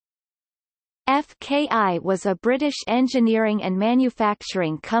FKI was a British engineering and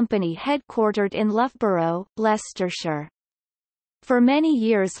manufacturing company headquartered in Loughborough, Leicestershire. For many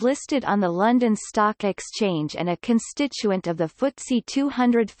years listed on the London Stock Exchange and a constituent of the FTSE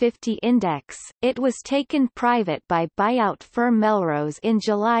 250 index, it was taken private by buyout firm Melrose in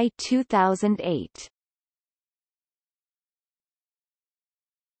July 2008.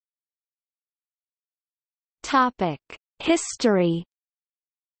 History.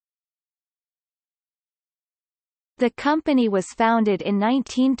 The company was founded in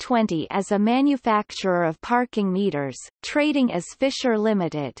 1920 as a manufacturer of parking meters, trading as Fisher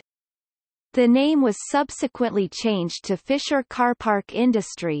Limited. The name was subsequently changed to Fisher Car Park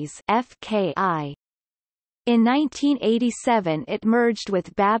Industries (FKI). In 1987 it merged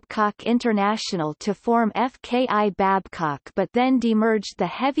with Babcock International to form FKI Babcock, but then demerged the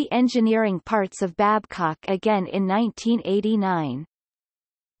heavy engineering parts of Babcock again in 1989.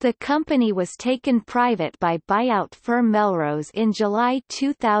 The company was taken private by buyout firm Melrose in July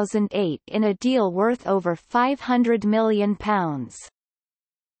 2008 in a deal worth over £500 million.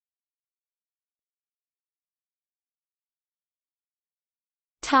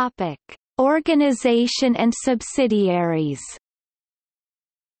 Topic: Organization and subsidiaries.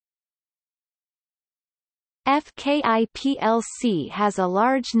 FKI plc has a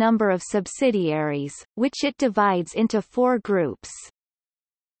large number of subsidiaries, which it divides into four groups.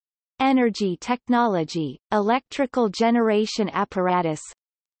 Energy technology, electrical generation apparatus,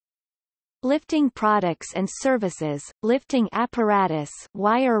 lifting products and services, lifting apparatus,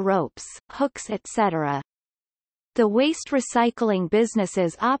 wire ropes, hooks etc. The waste recycling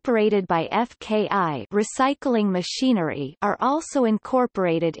businesses operated by FKI recycling machinery are also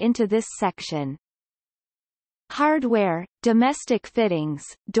incorporated into this section. Hardware, domestic fittings,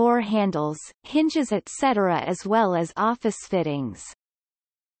 door handles, hinges etc. as well as office fittings.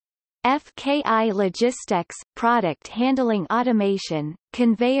 FKI Logistex, product handling automation,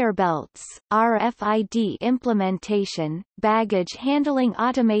 conveyor belts, RFID implementation, baggage handling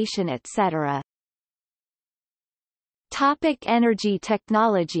automation etc. Topic: Energy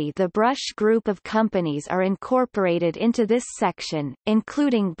technology. The Brush group of companies are incorporated into this section,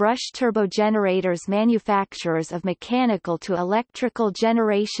 including Brush turbogenerators, manufacturers of mechanical to electrical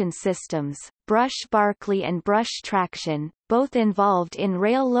generation systems, Brush Barclay and Brush Traction, both involved in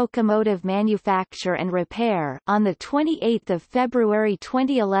rail locomotive manufacture and repair. On 28 February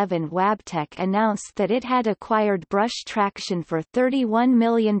 2011, Wabtec announced that it had acquired Brush Traction for $31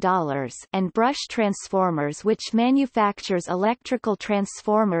 million and Brush Transformers, which manufactures electrical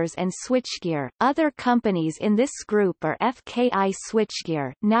transformers and switchgear. Other companies in this group are FKI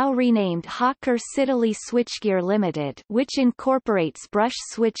Switchgear, now renamed Hawker Siddeley Switchgear Limited, which incorporates Brush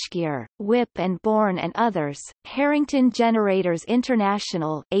Switchgear, Whip and Bourne and others, Harrington Generators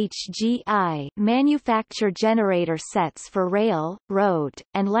International (HGI) manufacture generator sets for rail, road,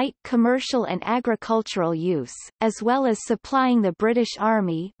 and light commercial and agricultural use, as well as supplying the British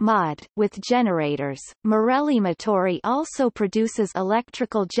Army (MOD) with generators. Marelli Motori also produces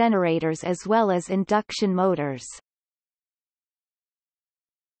electrical generators as well as induction motors.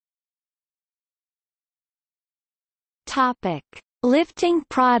 Topic: Lifting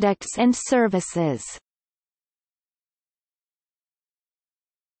products and services.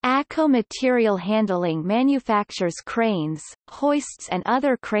 ACO Material Handling manufactures cranes, hoists and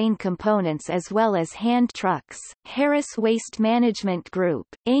other crane components as well as hand trucks. Harris Waste Management Group,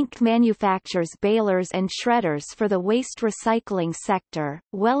 Inc. manufactures balers and shredders for the waste recycling sector.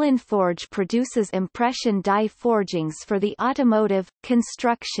 Wellenforge produces impression die forgings for the automotive,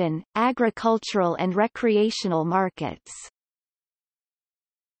 construction, agricultural and recreational markets.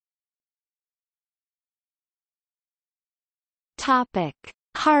 Topic: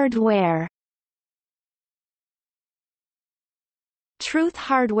 Hardware. Truth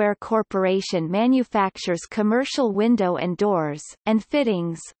Hardware Corporation manufactures commercial window and doors, and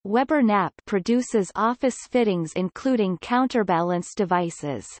fittings. Weber Knapp produces office fittings including counterbalance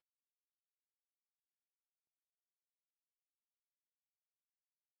devices.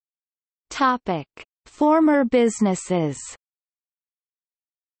 Topic: Former businesses.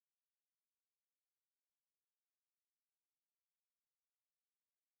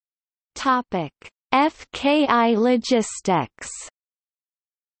 Topic: FKI Logistex.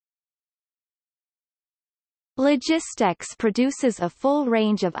 Logistex produces a full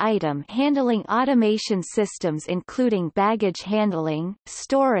range of item handling automation systems including baggage handling,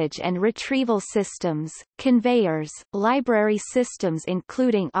 storage and retrieval systems, conveyors, library systems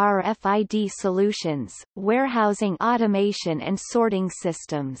including RFID solutions, warehousing automation and sorting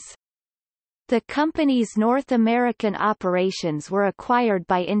systems. The company's North American operations were acquired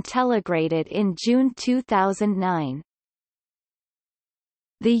by Intelligrated in June 2009.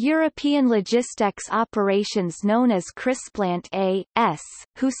 The European Logistex operations known as Crisplant A.S.,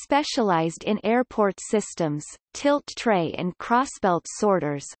 who specialized in airport systems, tilt tray and crossbelt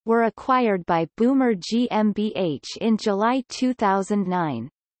sorters, were acquired by Boomer GmbH in July 2009.